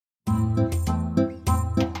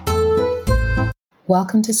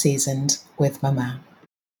Welcome to Seasoned with Mama.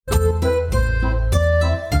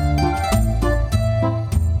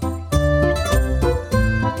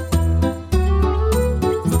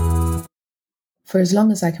 For as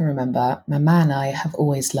long as I can remember, Mama and I have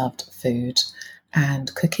always loved food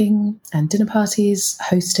and cooking and dinner parties,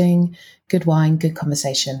 hosting, good wine, good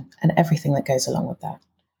conversation, and everything that goes along with that.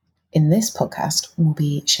 In this podcast, we'll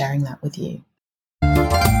be sharing that with you.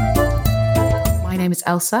 My name is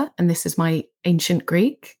Elsa, and this is my ancient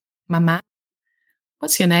Greek, Mama.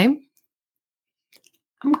 What's your name?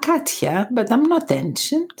 I'm Katya, but I'm not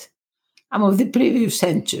ancient. I'm of the previous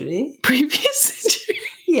century. Previous century?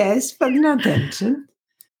 Yes, but not ancient.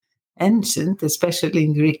 Ancient, especially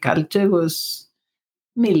in Greek culture, was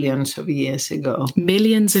millions of years ago.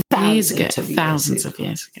 Millions of years ago. Thousands of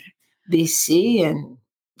years ago. BC and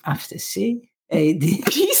after C, AD.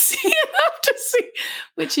 BC and after C.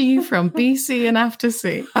 Which are you from? BC and after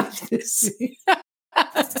C? After C.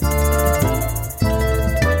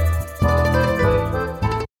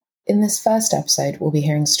 In this first episode, we'll be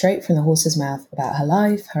hearing straight from the horse's mouth about her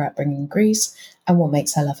life, her upbringing in Greece, and what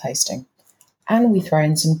makes her love hosting. And we throw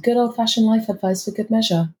in some good old-fashioned life advice for good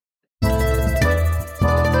measure.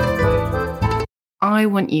 I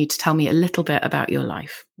want you to tell me a little bit about your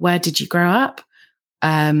life. Where did you grow up?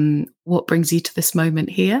 What brings you to this moment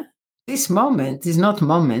here? This moment is not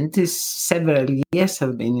moment. It's several years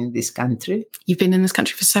I've been in this country. You've been in this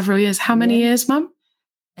country for several years. How many years, Mum?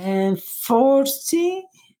 40.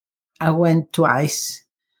 I went twice.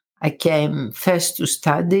 I came first to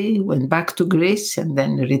study, went back to Greece, and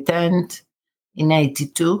then returned in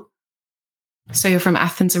 82. So you're from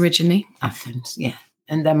Athens originally? Athens, yeah.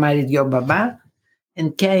 And I married your Baba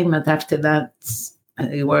and came, and after that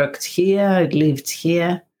I worked here, I lived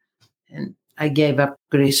here, and I gave up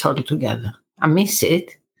Greece altogether. I miss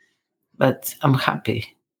it, but I'm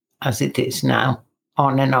happy as it is now,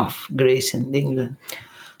 on and off Greece and England.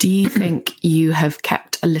 Do you think you have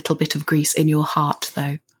kept a little bit of Greece in your heart,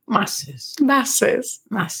 though? Masses. No.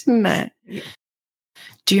 Yeah.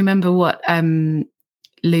 Do you remember what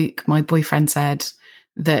Luke, my boyfriend, said?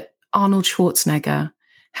 That Arnold Schwarzenegger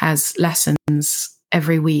has lessons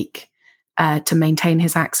every week to maintain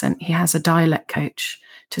his accent. He has a dialect coach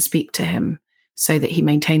to speak to him so that he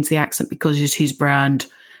maintains the accent because it's his brand.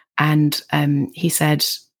 And he said,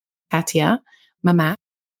 Katya, Mama,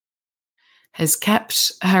 has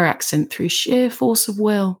kept her accent through sheer force of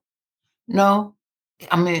will. No,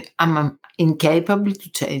 I'm incapable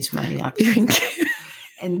to change my accent.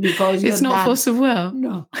 And because it's not force of will.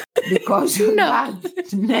 No, because your dad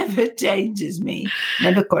never changes me,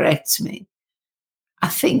 never corrects me. I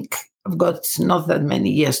think I've got not that many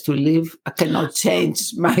years to live. I cannot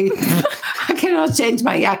change my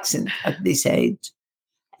accent at this age.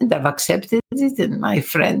 And I've accepted it, and my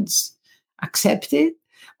friends accept it.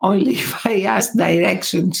 Only if I ask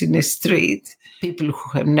directions in a street, people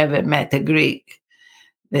who have never met a Greek,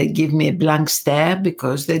 they give me a blank stare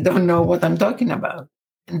because they don't know what I'm talking about.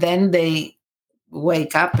 And then they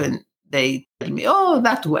wake up and they tell me, oh,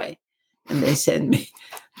 that way. And they send me.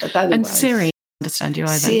 But otherwise, and Siri understand you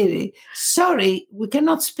either. Siri, sorry, we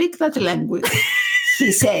cannot speak that language.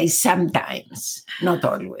 He says sometimes, not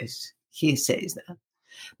always. He says that.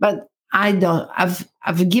 But I don't,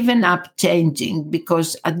 I've given up changing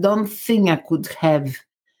because I don't think I could have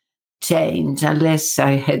changed unless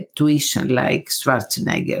I had tuition like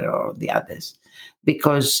Schwarzenegger or the others,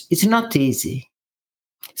 because it's not easy.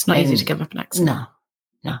 It's not easy to give up an accent. No.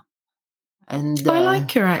 And I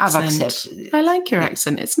like your accent. I've accepted it. I like your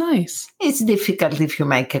accent. It's nice. It's difficult if you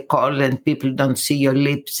make a call and people don't see your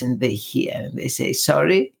lips and they hear and they say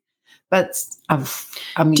sorry. But I'm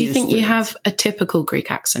Do you used think to you it. have a typical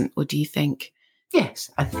Greek accent, or do you think?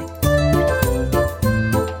 Yes, I think.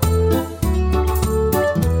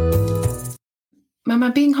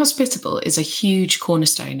 Mama, being hospitable is a huge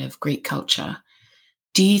cornerstone of Greek culture.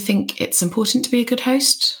 Do you think it's important to be a good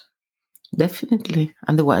host? Definitely.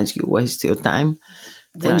 Otherwise, you waste your time.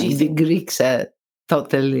 The Greeks are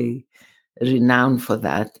totally renowned for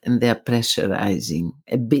that, and they're pressurizing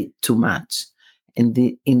a bit too much. In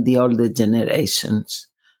the older generations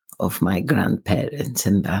of my grandparents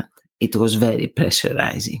and that, it was very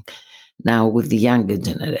pressurizing. Now with the younger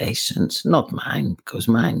generations, not mine, because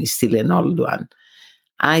mine is still an old one,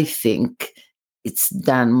 I think it's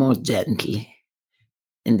done more gently.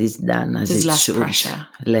 And it's done as it should.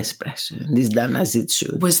 Less pressure. And it's done as it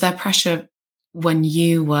should. Was there pressure when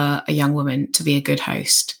you were a young woman to be a good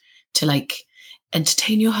host, to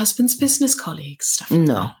entertain your husband's business colleagues? Stuff like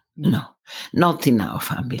No. Not in our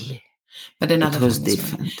family. But in other it was families,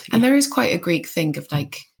 different. right? And there is quite a Greek thing of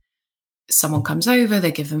someone comes over,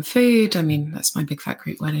 they give them food. I mean, that's my big fat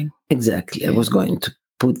Greek wedding. Exactly. I was going to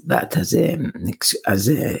put that as an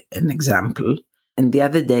example. And the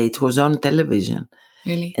other day it was on television.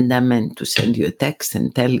 Really? And I meant to send you a text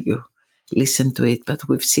and tell you, listen to it, but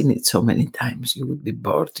we've seen it so many times. You would be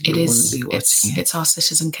bored. It is. It's our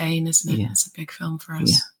Citizen Kane, isn't it? Yeah. It's a big film for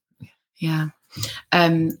us. Yeah.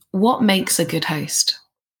 What makes a good host?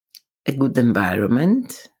 A good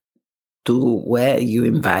environment to where you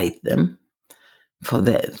invite them for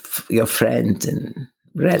your friends and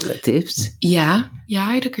relatives. Yeah,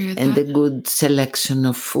 I'd agree with that. And a good selection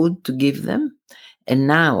of food to give them. And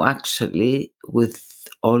now, actually, with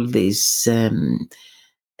all these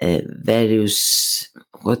various,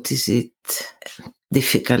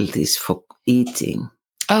 difficulties for eating.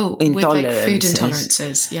 Oh, with like food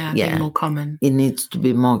intolerances, being more common. It needs to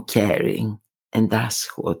be more caring and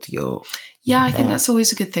ask what you're... Yeah, I think that's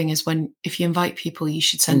always a good thing, is if you invite people, you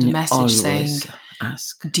should send a message saying,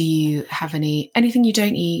 ask, do you have anything you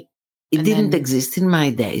don't eat? It didn't exist in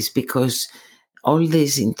my days because all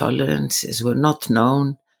these intolerances were not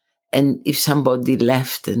known. And if somebody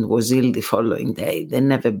left and was ill the following day, they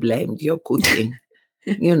never blamed your cooking,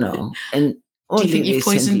 And do you think you've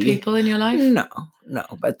poisoned people in your life? No.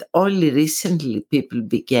 But only recently people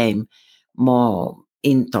became more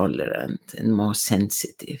intolerant and more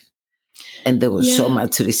sensitive. And there was so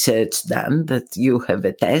much research done that you have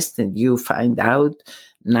a test and you find out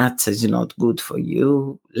nuts is not good for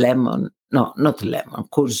you, lemon, no, not lemon,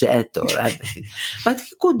 courgette or other things. But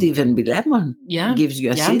it could even be lemon. Yeah. It gives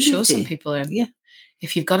you acidity. Yeah, I'm sure some people are. Yeah.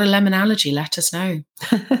 If you've got a lemon allergy, let us know.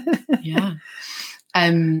 Yeah.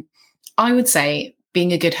 I would say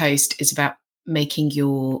being a good host is about making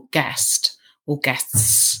your guest or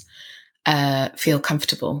guests feel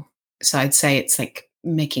comfortable. So I'd say it's like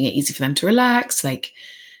making it easy for them to relax, like,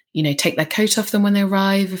 take their coat off them when they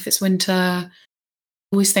arrive if it's winter. I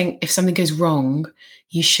always think if something goes wrong,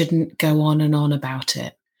 you shouldn't go on and on about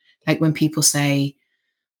it. Like when people say,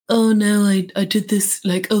 oh no, I did this,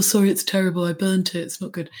 like, oh sorry, it's terrible, I burnt it, it's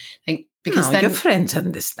not good. Because then your friends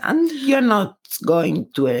understand. You're not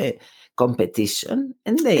going to a competition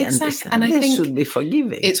and they understand. And I think should be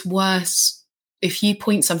forgiving. It's worse if you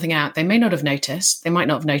point something out. They may not have noticed. They might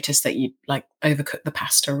not have noticed that you like overcooked the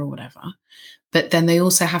pasta or whatever. But then they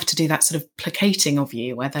also have to do that sort of placating of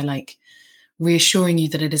you where they're like reassuring you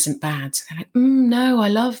that it isn't bad. So they're like, no, I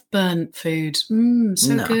love burnt food.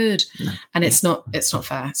 Good. No. And it's not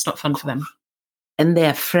fair. It's not fun for them. And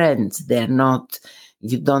they're friends.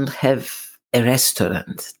 You don't have a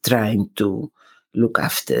restaurant trying to look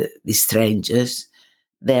after the strangers.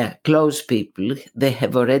 They're close people. They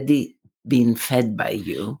have already been fed by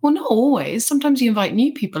you. Well, not always. Sometimes you invite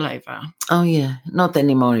new people over. Oh, yeah. Not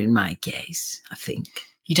anymore in my case, I think.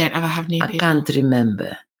 You don't ever have new people? I can't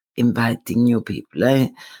remember inviting new people.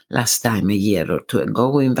 Last time, a year or two ago,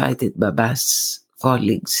 we invited Baba's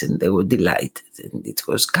colleagues and they were delighted and it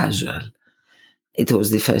was casual. It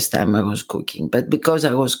was the first time I was cooking. But because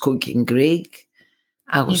I was cooking Greek,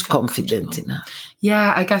 I was confident enough.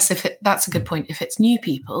 Yeah, I guess that's a good point. If it's new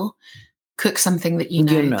people, cook something that you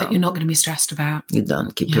know that you're not going to be stressed about. You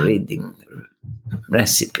don't keep reading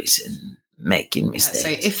recipes and making mistakes. So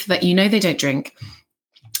if they don't drink,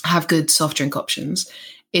 have good soft drink options.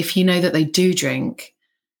 If you know that they do drink,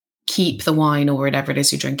 keep the wine or whatever it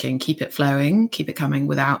is you're drinking, keep it flowing, keep it coming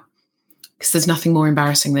because there's nothing more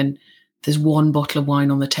embarrassing than there's one bottle of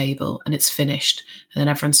wine on the table and it's finished. And then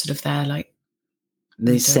everyone's sort of there like,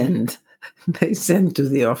 They send to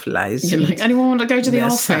the off license. You're like, anyone want to go to the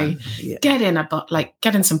off? Yeah.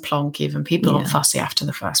 Get in some plonk even. People aren't fussy after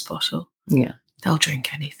the first bottle. Yeah. They'll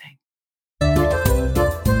drink anything.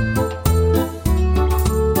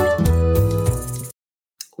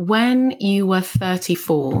 When you were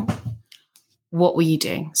 34, what were you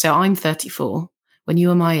doing? So I'm 34. When you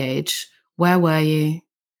were my age, where were you?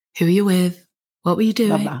 Who were you with? What were you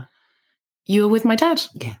doing? Baba. You were with my dad?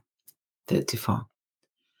 Yeah, 34.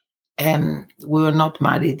 We were not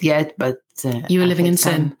married yet, but... you were living in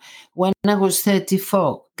sin? When I was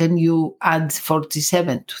 34, can you add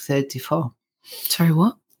 47 to 34? Sorry,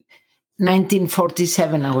 what?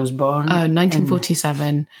 1947 I was born. Oh,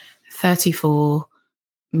 1947. 34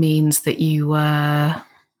 means that you were...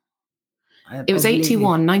 It was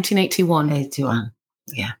 81, 1981. 81,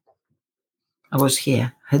 yeah. I was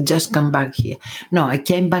here. I had just come back here. No, I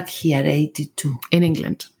came back here 82. In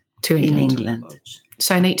England? To England? In England.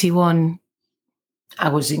 So in 81... I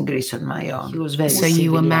was in Greece on my own. He was very So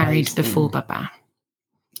you were married before Baba?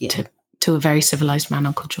 Yeah. To a very civilised man,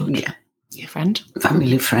 Uncle George? Yeah. Friend?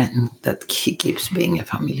 Family friend. That he keeps being a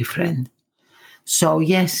family friend. So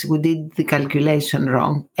yes, we did the calculation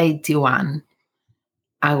wrong. 81.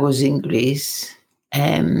 I was in Greece.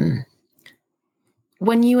 When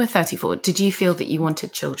you were 34, did you feel that you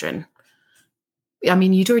wanted children? I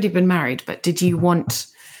mean, you'd already been married, but did you want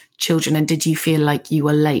children, and did you feel like you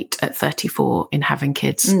were late at 34 in having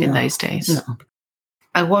kids in those days? No.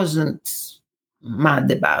 I wasn't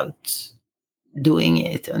mad about doing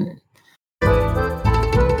it. And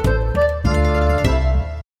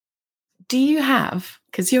do you have,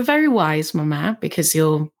 because you're very wise, Mama, because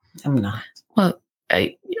you're... I'm not. Well,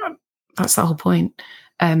 that's the whole point.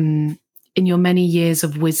 In your many years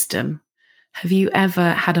of wisdom, have you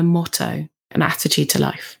ever had a motto, an attitude to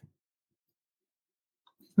life?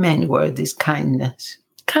 Main word is kindness.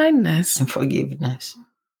 Kindness. And forgiveness.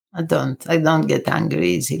 I don't get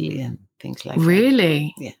angry easily and things like that.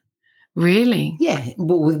 Really? Yeah. Really? Yeah,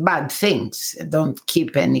 but with bad things. I don't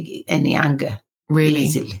keep any anger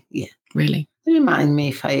easily. Yeah. Really? Remind me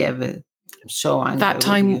if I ever show anger. That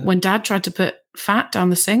time when Dad tried to put fat down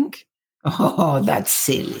the sink? Oh, that's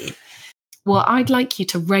silly. Well, I'd like you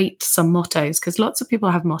to rate some mottos, because lots of people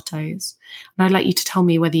have mottos. And I'd like you to tell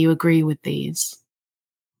me whether you agree with these.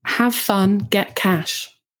 Have fun, get cash.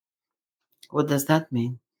 What does that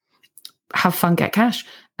mean? Have fun, get cash.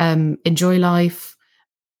 Enjoy life,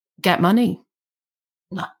 get money.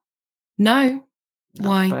 No. No? Not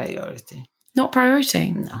Why? Priority. Not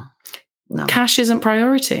priority? No. Cash isn't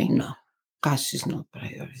priority? No. Cash is not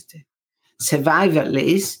priority. Survival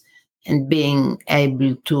is, and being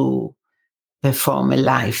able to perform a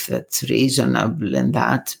life that's reasonable and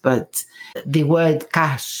that, but the word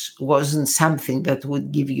cash wasn't something that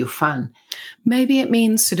would give you fun. Maybe it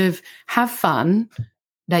means sort of have fun,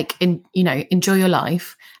 like enjoy your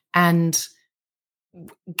life, and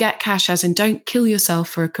get cash as in don't kill yourself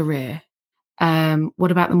for a career.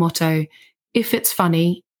 What about the motto, if it's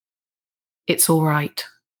funny, it's all right?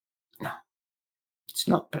 No, it's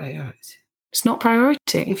not priority. It's not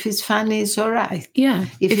priority. If it's funny, it's all right. Yeah.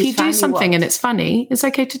 If you do something and it's funny, it's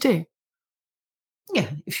okay to do. Yeah,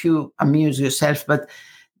 if you amuse yourself, but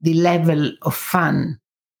the level of fun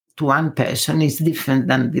to one person is different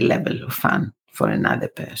than the level of fun for another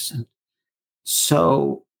person.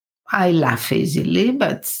 So I laugh easily,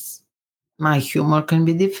 but my humor can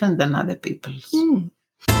be different than other people's.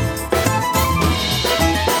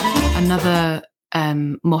 Another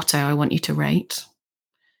motto I want you to rate.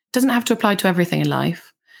 Doesn't have to apply to everything in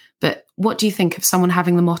life, but what do you think of someone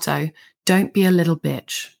having the motto, don't be a little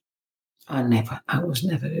bitch? I was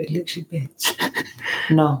never a little bitch.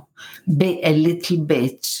 No, be a little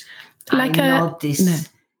bitch. Like I noticed,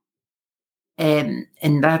 and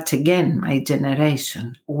that's again my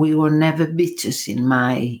generation. We were never bitches in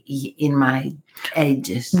my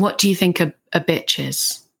ages. What do you think a bitch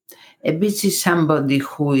is? A bitch is somebody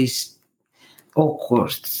who is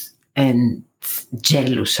awkward and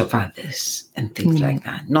jealous of others and things like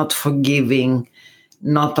that. Not forgiving,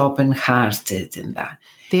 not open-hearted and that.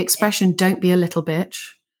 The expression, don't be a little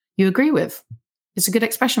bitch, you agree with? It's a good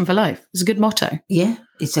expression for life. It's a good motto. Yeah,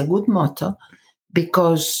 it's a good motto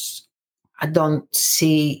because I don't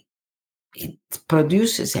see it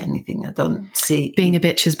produces anything. I don't see... Being a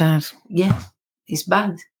bitch is bad. Yeah, it's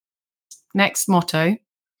bad. Next motto,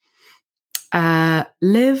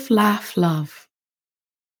 live, laugh, love.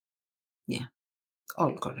 Yeah,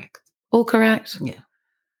 all correct. All correct? Yeah.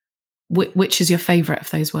 Which is your favourite of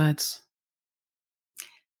those words?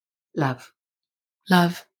 Love.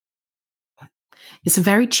 Love. It's a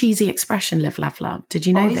very cheesy expression, live, laugh, love. Did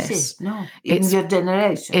you know this? Is it? No. In your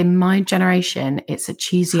generation? In my generation, it's a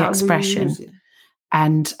cheesy expression. Do you use it?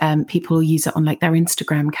 And people use it on like their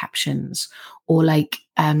Instagram captions, or like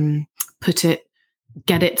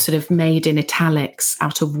get it sort of made in italics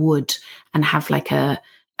out of wood and have like a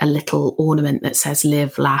little ornament that says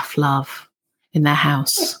live, laugh, love in their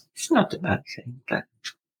house. Yeah, it's not a bad thing. But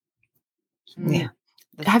yeah.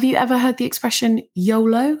 Have you ever heard the expression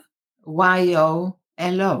YOLO? YOLO?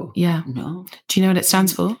 Yeah. No. Do you know what it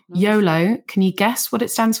stands for? No. YOLO. Can you guess what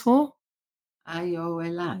it stands for?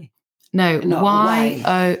 IOLI. No,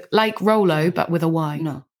 Y-O, like Rolo, but with a Y.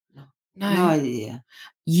 No idea.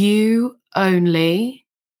 You only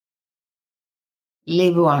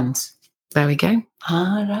live once. There we go.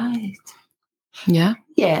 All right. Yeah.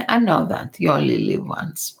 Yeah, I know that. You only live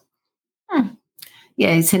once.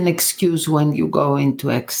 Yeah, it's an excuse when you go into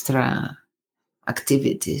extra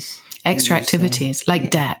activities. Extra activities, like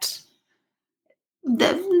debt.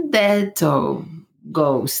 Debt, or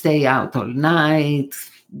go stay out all night,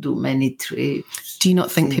 do many trips. Do you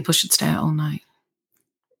not think people should stay out all night?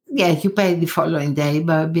 Yeah, you pay the following day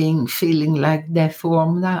by feeling like death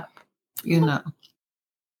warmed up, you know.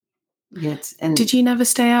 Yes. And did you never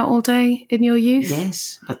stay out all day in your youth?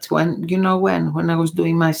 Yes, but when I was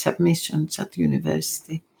doing my submissions at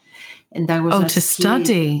university, and I was to asleep,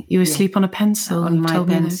 study. You were asleep on a pencil. on You my told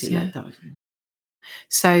me this, pencil. I told you.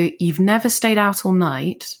 So you've never stayed out all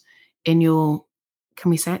night in your,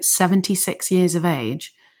 can we say it, 76 years of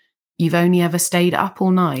age. You've only ever stayed up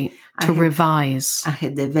all night to revise. I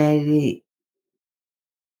had a very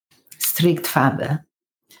strict father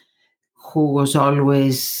who was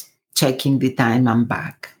always checking the time I'm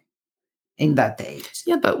back in that age.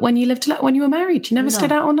 Yeah, but when you were married, you never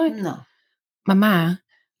stayed out all night? No. Mama,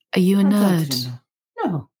 are you a nerd?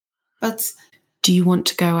 No. But do you want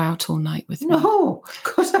to go out all night with me? No,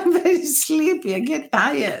 because I'm very sleepy. I get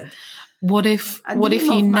tired. What if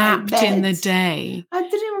you napped in the day? I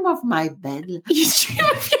dream of my bed. You dream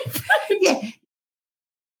of your bed? Yeah.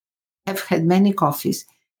 I've had many coffees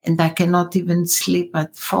and I cannot even sleep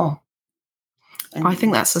at 4. And I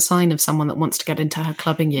think that's a sign of someone that wants to get into her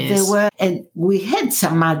clubbing years. And we had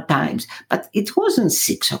some mad times, but it wasn't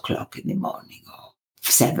 6 o'clock in the morning or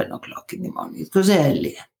 7 o'clock in the morning. It was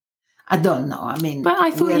earlier. I don't know. I mean, but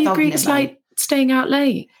I thought you Greeks like staying out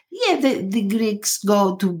late. Yeah, the Greeks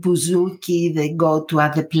go to bouzouki, they go to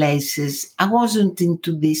other places. I wasn't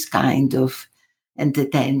into this kind of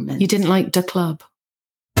entertainment. You didn't like the club?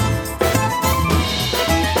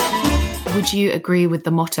 Would you agree with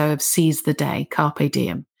the motto of seize the day, carpe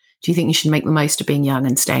diem? Do you think you should make the most of being young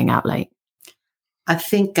and staying out late? I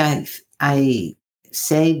think I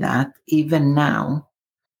say that even now.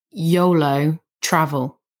 YOLO,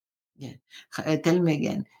 travel. Yeah. Tell me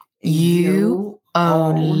again. You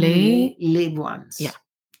only live once. Yeah.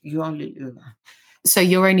 You only live once. So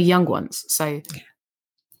you're only young ones. So, yeah.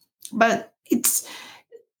 But it's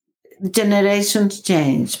generations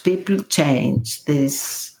change, people change.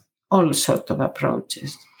 There's all sorts of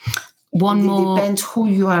approaches. It depends who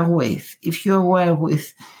you are with. If you are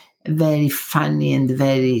with a very funny and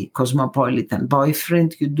very cosmopolitan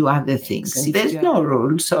boyfriend, you do other things. There's no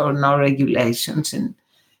rules or no regulations, and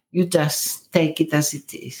you just take it as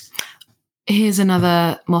it is. Here's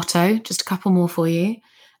another motto, just a couple more for you.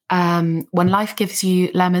 When life gives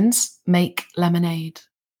you lemons, make lemonade.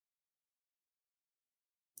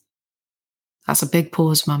 That's a big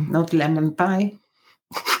pause, Mum. Not lemon pie.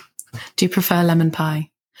 Do you prefer lemon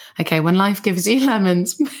pie? Okay, when life gives you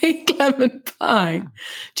lemons, make lemon pie.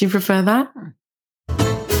 Do you prefer that?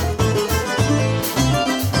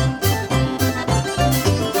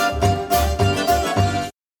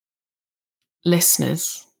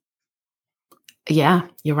 Listeners, yeah,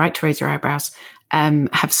 you're right to raise your eyebrows,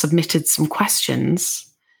 have submitted some questions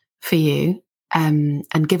for you. And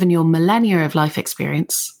given your millennia of life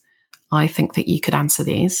experience, I think that you could answer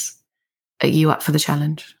these. Are you up for the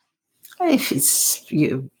challenge? If it's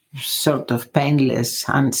sort of painless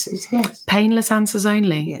answers, yes. Painless answers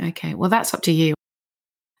only? Yeah. Okay, well, that's up to you.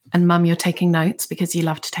 And Mum, you're taking notes because you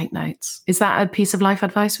love to take notes. Is that a piece of life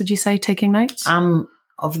advice, would you say, taking notes? I'm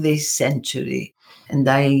of this century, and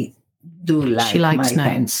I do like she likes my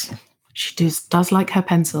notes. pencil. She does like her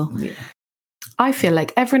pencil. Yeah. I feel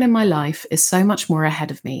like everyone in my life is so much more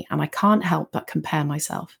ahead of me, and I can't help but compare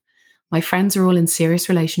myself. My friends are all in serious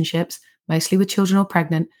relationships, mostly with children or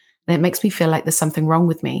pregnant, and it makes me feel like there's something wrong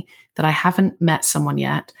with me, that I haven't met someone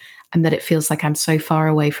yet, and that it feels like I'm so far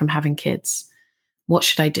away from having kids. What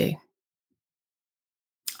should I do?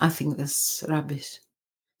 I think that's rubbish.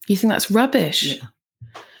 You think that's rubbish? Yeah.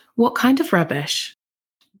 What kind of rubbish?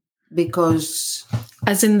 Because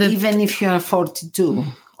as in even if you are 42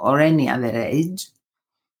 or any other age,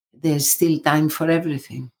 there's still time for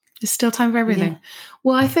everything. There's still time for everything. Yeah.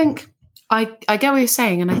 Well, I think I get what you're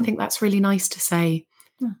saying, and I think that's really nice to say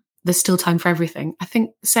there's still time for everything. I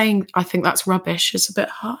think saying I think that's rubbish is a bit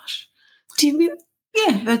harsh. Do you mean?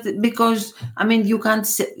 Yeah, but because, I mean, you can't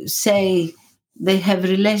say they have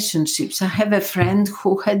relationships. I have a friend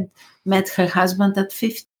who had met her husband at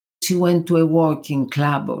 50. She went to a walking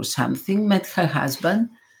club or something, met her husband.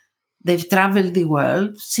 They've traveled the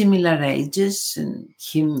world, similar ages, and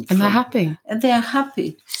him. And they're happy. And they are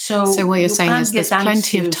happy. So what you're saying is there's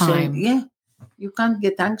plenty of time. Yeah, you can't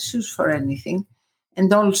get anxious for anything.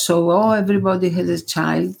 And also, everybody has a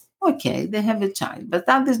child. Okay, they have a child, but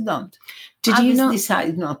others don't. Others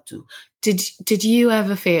decide not to. Did you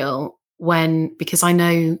ever feel when, because I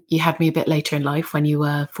know you had me a bit later in life when you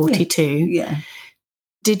were 42. Yeah.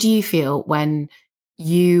 Did you feel when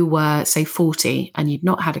you were, say, 40 and you'd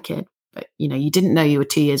not had a kid, but, you didn't know you were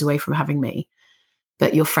 2 years away from having me,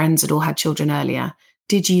 but your friends had all had children earlier,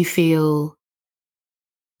 did you feel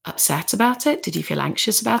upset about it? Did you feel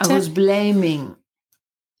anxious about it? I was blaming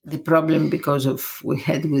the problem because of we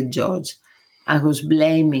had with George I was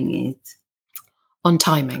blaming it On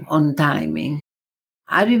timing. on timing.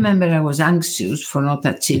 I remember I was anxious for not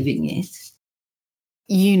achieving it.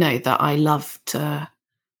 You know that I love to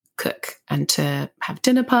cook and to have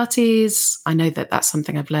dinner parties. I know that that's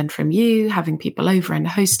something I've learned from you, having people over and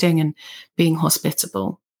hosting and being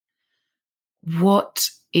hospitable.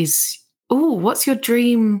 What's your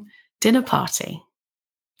dream dinner party?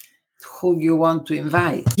 Who you want to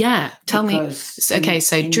invite? Yeah, tell me. Okay,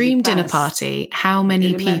 so dream dinner party. How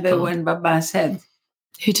many people? Remember when Baba said?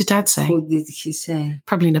 Who did Dad say? Who did he say?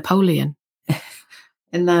 Probably Napoleon.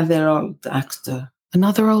 Another old actor.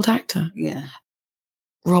 Another old actor? Yeah.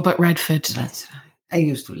 Robert Redford. That's right. I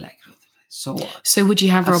used to like Redford. So would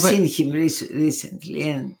you have I've Robert? I've seen him recently.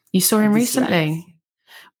 And you saw him recently?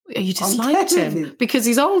 You disliked him? Because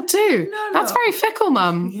he's old too. No. That's very fickle,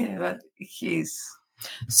 Mum. Yeah, but he's...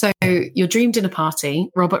 So your dream dinner party,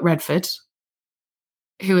 Robert Redford.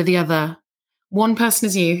 Who are the other? One person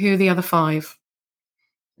is you. Who are the other 5?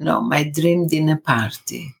 No, my dream dinner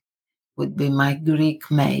party would be my Greek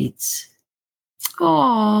mates.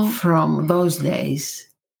 Oh, from those days.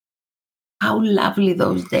 How lovely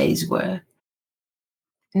those days were.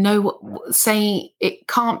 No, say it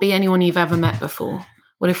can't be anyone you've ever met before.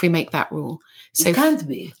 What if we make that rule? So it can't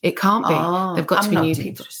be. It can't be. They've got to be new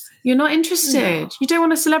people. You're not interested? No. You don't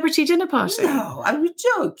want a celebrity dinner party? No, I was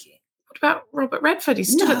joking. What about Robert Redford? He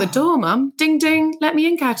stood at the door, Mum. Ding, ding. Let me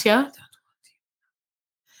in, Katya.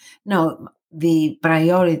 No, the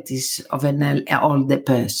priorities of an older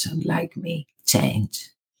person like me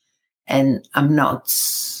change. And I'm not...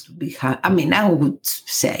 I would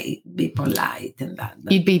say be polite and that.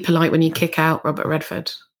 You'd be polite when you kick out Robert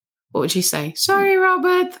Redford. What would you say? Sorry,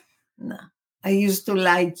 Robert. No, I used to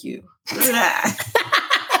like you.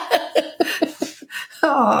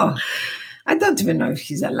 Oh, I don't even know if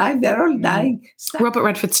he's alive. They're all dying. Robert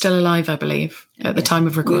Redford's still alive, I believe, at the time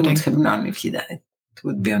of recording. We would have known if he died. It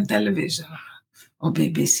would be on television or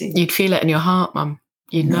BBC. You'd feel it in your heart, Mum.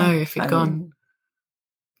 You'd know if he'd gone.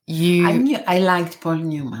 I liked Paul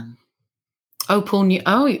Newman. Oh, Paul Newman.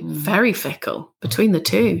 Oh, very fickle between the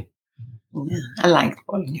two. Yeah, I liked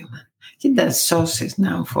Paul Newman. He does sauces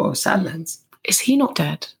now for salads. Is he not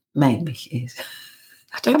dead? Maybe he is.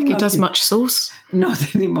 I don't think he does much sauce.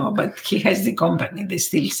 Not anymore, but he has the company. They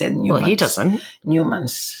still send Newman's. Well, he doesn't.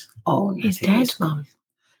 Newman's own. He's dead, Mum.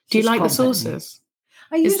 Do you like the sauces?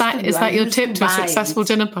 Is that your tip to a successful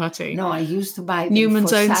dinner party? No, I used to buy them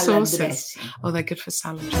Newman's for own salad sauces. dressing. Oh, they're good for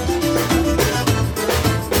salad.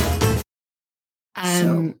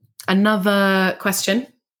 Another question,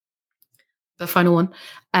 the final one.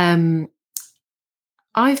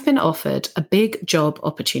 I've been offered a big job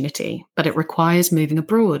opportunity, but it requires moving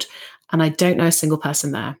abroad, and I don't know a single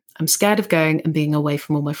person there. I'm scared of going and being away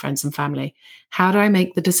from all my friends and family. How do I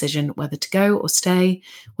make the decision whether to go or stay?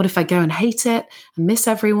 What if I go and hate it and miss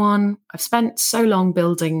everyone? I've spent so long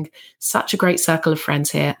building such a great circle of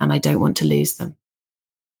friends here, and I don't want to lose them.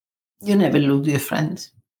 You never lose your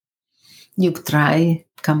friends. You try,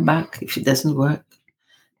 come back if it doesn't work.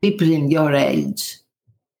 People in your age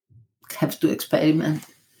have to experiment.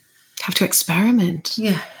 Have to experiment?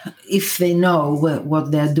 Yeah. If they know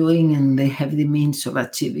what they're doing and they have the means of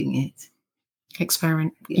achieving it.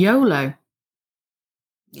 Experiment. Yeah. YOLO.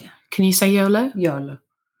 Yeah. Can you say YOLO? YOLO.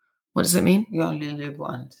 What does it mean? You only live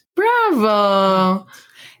once. Bravo.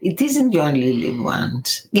 It isn't you only live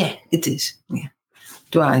once. Yeah, it is. Yeah.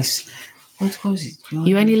 Twice. What was it?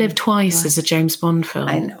 You only live twice as a James Bond film.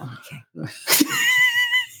 I know. Okay.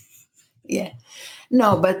 Yeah.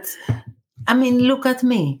 No, but look at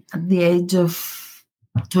me. At the age of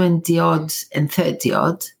 20 odd and 30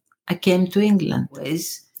 odd, I came to England.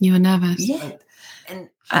 You were nervous? Yeah. And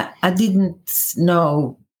I didn't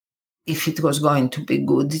know if it was going to be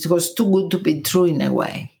good. It was too good to be true in a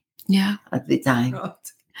way. Yeah. At the time.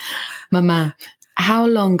 Mama, how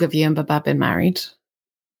long have you and Baba been married?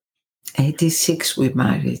 86 we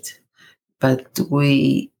married. But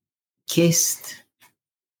we kissed.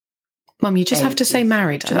 Mum, you just have to say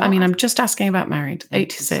married. I'm just asking about married.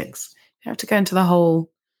 86. You have to go into the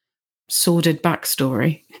whole sordid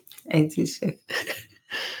backstory. 86.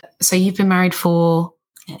 So you've been married for?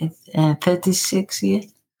 36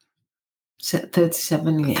 years.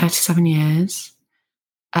 37 years. 37 years.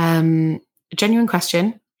 Genuine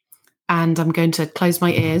question. And I'm going to close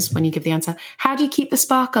my ears when you give the answer. How do you keep the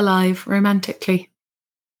spark alive romantically?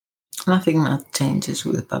 Nothing much changes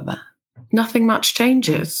with Baba. Nothing much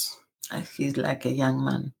changes? He's like a young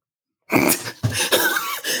man.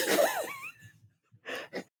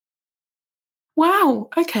 Wow.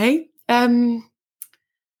 Okay.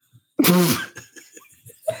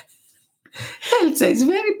 Elsa, it's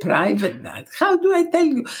very private that. How do I tell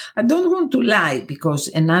you? I don't want to lie, because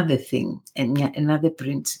another thing, and another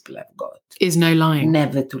principle I've got is no lying.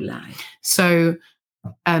 Never to lie. So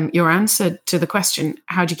your answer to the question,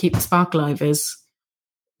 how do you keep the spark alive, is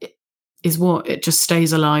what? It just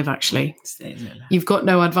stays alive, actually. Stays alive. You've got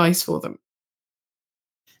no advice for them.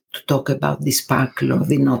 To talk about the sparkle or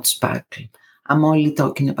the not sparkle. I'm only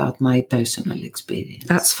talking about my personal experience.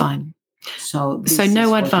 That's fine. So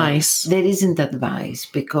no advice. There isn't advice,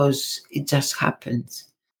 because it just happens.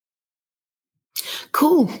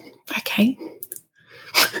 Cool. Okay.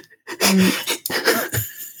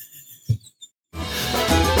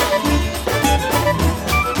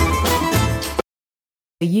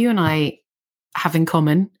 You and I have in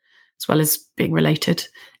common, as well as being related,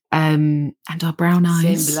 and our brown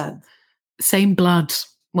eyes. Same blood.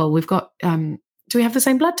 Well, we've got, do we have the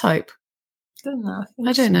same blood type?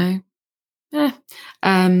 I don't know.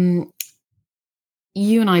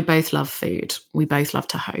 You and I both love food. We both love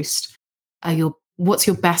to host. What's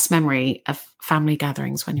your best memory of family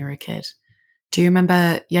gatherings when you were a kid? Do you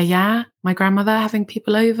remember Yaya, my grandmother, having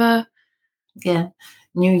people over? Yeah.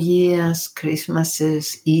 New Year's,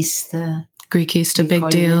 Christmases, Easter. Greek Easter, big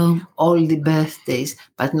deal. All the birthdays,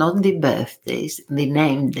 but not the birthdays, the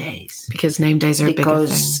name days. Because name days are a bigger thing.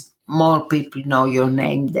 Because more people know your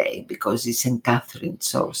name day, because it's St. Catherine's,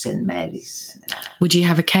 so St. Mary's. Would you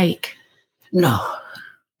have a cake? No.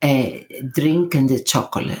 A drink and a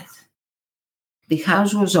chocolate. The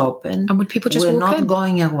house was open. And would people just walk in? We're not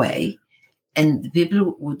going away. And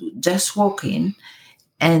people would just walk in,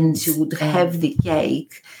 and you would have the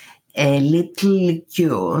cake, a little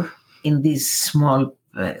liqueur in these small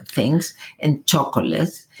things, and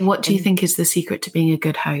chocolate. What do you think is the secret to being a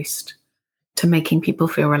good host? To making people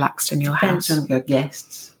feel relaxed in your house? Depends on your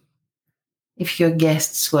guests. If your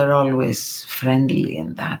guests were always friendly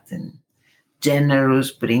and that, and generous,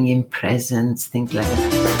 bringing presents, things like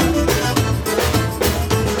that.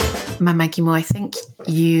 Mamagimo, I think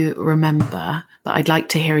you remember, but I'd like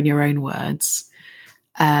to hear in your own words,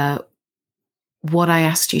 what I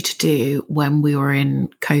asked you to do when we were in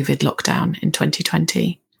COVID lockdown in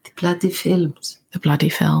 2020. The bloody films. Bloody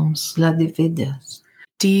videos.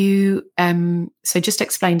 Do you, so just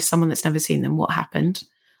explain to someone that's never seen them what happened.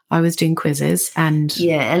 I was doing quizzes and...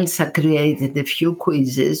 Yeah, Elsa created a few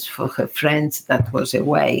quizzes for her friends that was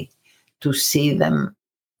away, to see them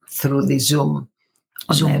through the Zoom.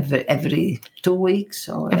 Every 2 weeks?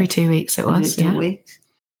 Or every 2 weeks it was, every 2 weeks.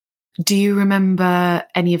 Do you remember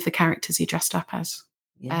any of the characters you dressed up as?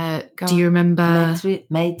 Yeah. Do you remember...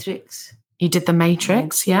 Matrix. You did the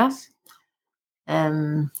Matrix, yeah?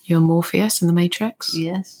 You're Morpheus in the Matrix?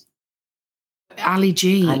 Yes. Ali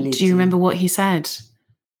G. Do you remember what he said?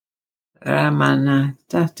 Ramana.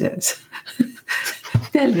 That is.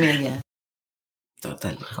 Tell me, yeah.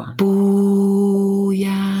 Totally gone.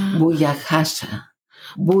 Booyah. Booyakasha.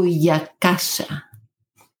 Booyakasha.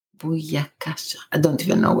 Booyakasha. I don't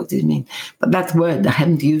even know what it means. But that word I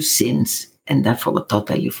haven't used since, and I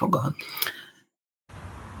totally forgot.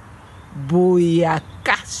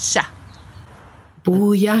 Booyakasha.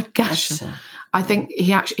 Booyakasha. I think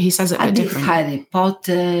he says it a bit different. Harry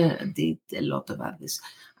Potter, I did a lot of others.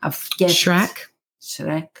 Shrek,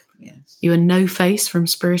 yes. You were No Face from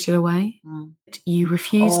Spirited Away. You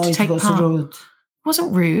refused to take part. It was rude. It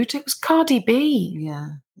wasn't rude. It was Cardi B. Yeah,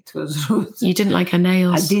 it was rude. You didn't like her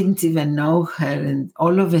nails. I didn't even know her, and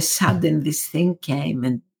all of a sudden this thing came,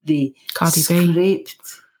 and the Cardi script, B.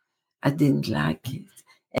 I didn't like it.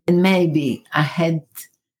 And maybe I had...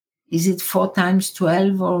 Is it 4 times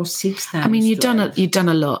 12 or 6 times? I mean, you'd 12? done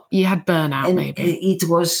a lot. You had burnout, and maybe. It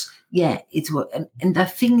was, and I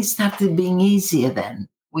think it started being easier then.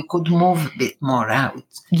 We could move a bit more out.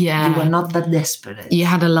 Yeah, you were not that desperate. You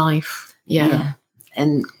had a life. Yeah.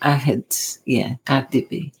 And I had, Cardi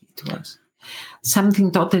B. It was something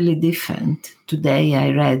totally different. Today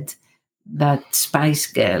I read that Spice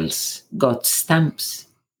Girls got stamps.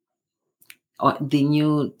 The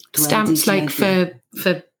new stamps, like for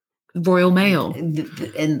Royal Mail.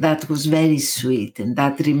 And that was very sweet. And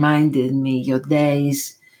that reminded me your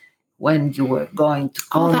days when you were going to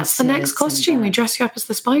concerts. Oh, that's the next costume. We dress you up as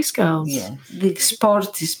the Spice Girls. Yeah. The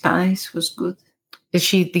sporty Spice was good. Is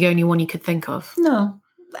she the only one you could think of? No.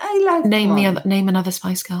 I like Name another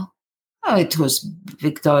Spice Girl. Oh, it was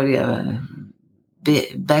Victoria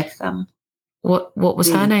Beckham. What was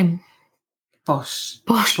her name? Posh,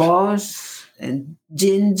 and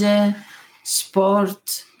Ginger,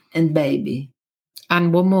 Sport, and Baby.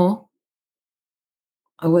 And one more?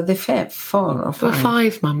 Were the 4 or 5? There were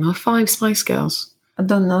 5, Mum. There were 5 Spice Girls. I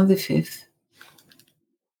don't know the 5th.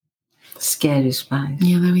 Scary Spice.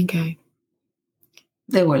 Yeah, there we go.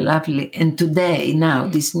 They were lovely. And today, now,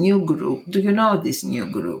 this new group, do you know this new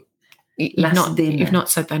group? You've not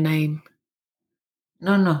said their name.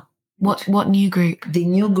 No. What new group? The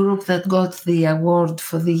new group that got the award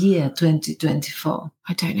for the year 2024.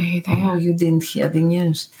 I don't know who they are. Oh, you didn't hear the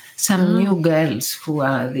news. Some new girls who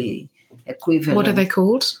are the equivalent. What are they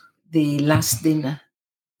called? The Last Dinner.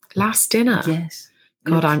 Last Dinner? Yes.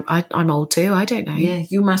 God, I'm old too. I don't know. Yeah,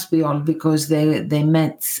 you must be old because they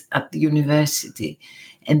met at the university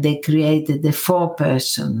and they created a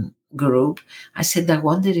 4-person group. I said, I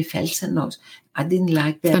wonder if Elsa knows. I didn't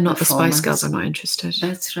like their They're not the performance. Spice Girls. I'm not interested.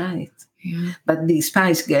 That's right. Yeah. But the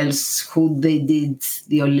Spice Girls, who they did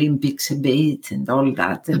the Olympics a bit and all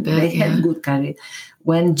that, and they had good career.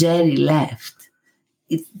 When Jerry left,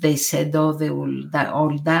 they said, they will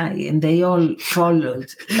all die, and they all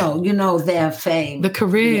followed. No, their fame. The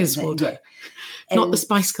careers would. Yeah. Not the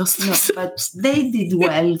Spice Girls. No, but they did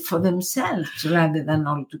well for themselves rather than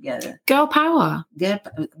all together. Girl power.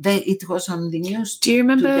 It was on the news. Do you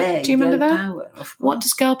remember? Today, do you remember that? Power, of course. What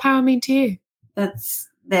does girl power mean to you?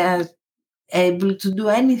 They're able to do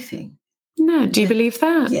anything. No, do you believe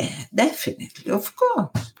that? Yeah, definitely. Of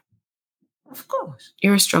course. Of course.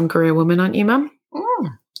 You're a strong career woman, aren't you, Mum?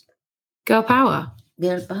 Mm. Girl power.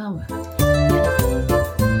 Girl power.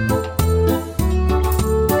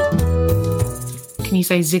 Can you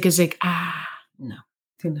say zig a zig ah? No,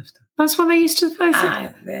 didn't have to. That's what they used to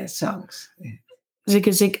say. Their songs. Yeah. Zig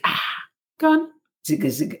a zig ah. Go on. Zig a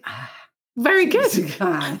zig ah. Very good. Zig,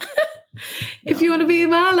 ah. If you want to be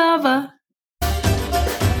my lover.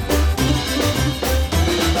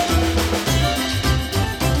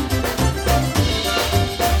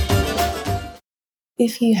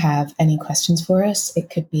 If you have any questions for us, it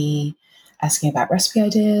could be asking about recipe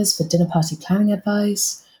ideas, for dinner party planning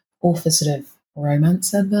advice, or for sort of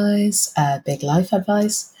romance advice, big life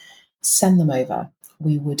advice, send them over.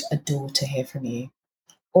 We would adore to hear from you.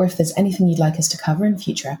 Or if there's anything you'd like us to cover in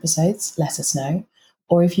future episodes, let us know.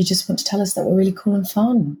 Or if you just want to tell us that we're really cool and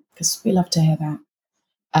fun, because we love to hear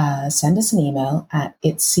that. Send us an email at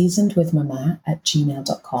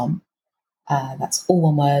itsseasonedwithmama@gmail.com. That's all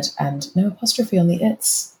one word and no apostrophe on the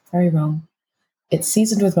it's. Very wrong.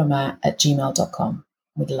 itsseasonedwithmama@gmail.com.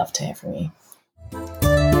 We'd love to hear from you.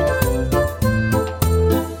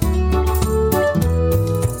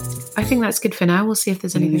 I think that's good for now. We'll see if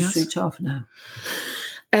there's anything else. Switch off now.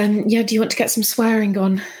 Yeah, do you want to get some swearing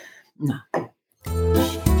on? No. Do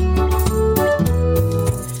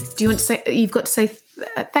you want to say, you've got to say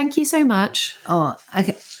thank you so much? Oh,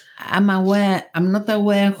 I'm not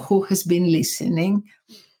aware who has been listening.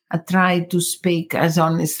 I tried to speak as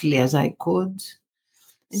honestly as I could.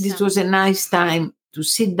 This was a nice time to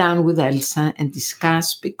sit down with Elsa and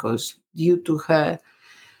discuss, because due to her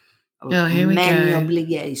many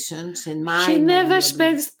obligations and my she never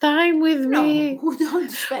spends time with me. No, who don't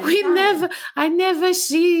spend time? I never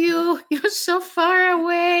see you. You're so far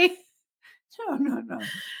away. No.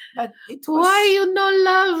 But it was why you not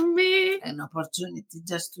love me? an opportunity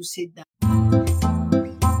just to sit down.